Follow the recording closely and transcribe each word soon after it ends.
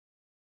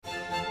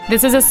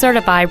This is a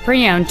certified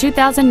pre-owned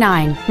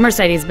 2009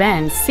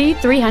 Mercedes-Benz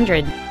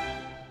C300.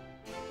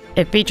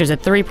 It features a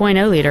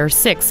 3.0-liter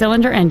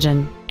six-cylinder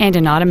engine and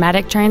an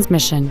automatic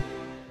transmission.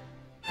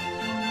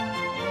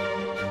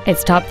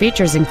 Its top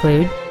features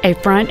include a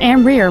front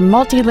and rear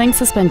multi-link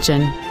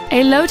suspension,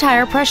 a low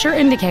tire pressure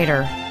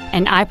indicator,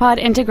 an iPod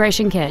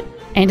integration kit,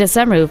 and a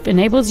sunroof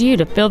enables you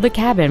to fill the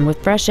cabin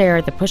with fresh air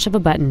at the push of a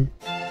button.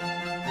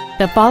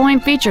 The following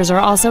features are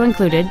also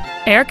included: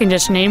 air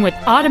conditioning with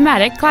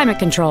automatic climate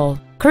control,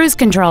 cruise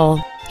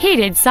control,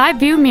 heated side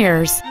view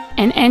mirrors,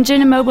 an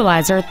engine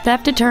immobilizer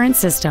theft deterrent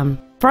system,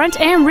 front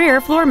and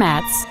rear floor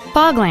mats,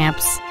 fog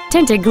lamps,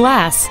 tinted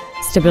glass,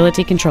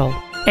 stability control,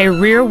 a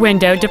rear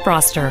window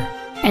defroster,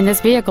 and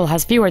this vehicle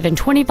has fewer than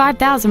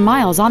 25,000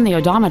 miles on the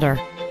odometer.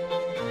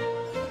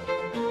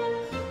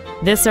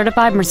 This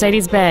certified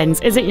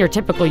Mercedes-Benz isn't your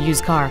typical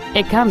used car.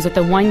 It comes with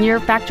a 1-year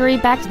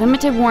factory-backed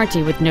limited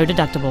warranty with no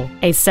deductible,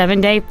 a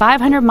 7-day,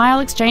 500-mile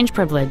exchange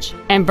privilege,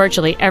 and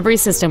virtually every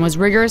system was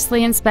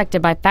rigorously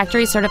inspected by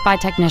factory-certified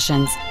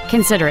technicians.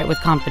 Consider it with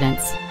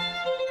confidence.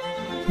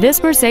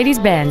 This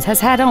Mercedes-Benz has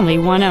had only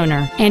one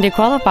owner, and it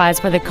qualifies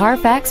for the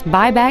Carfax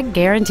buyback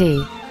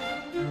guarantee.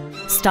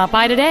 Stop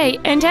by today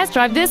and test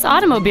drive this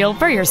automobile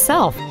for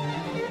yourself.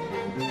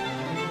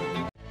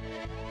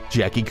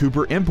 Jackie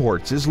Cooper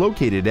Imports is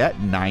located at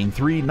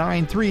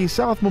 9393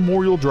 South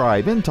Memorial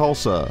Drive in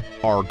Tulsa.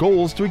 Our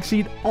goal is to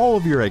exceed all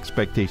of your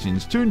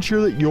expectations to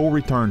ensure that you'll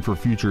return for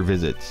future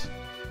visits.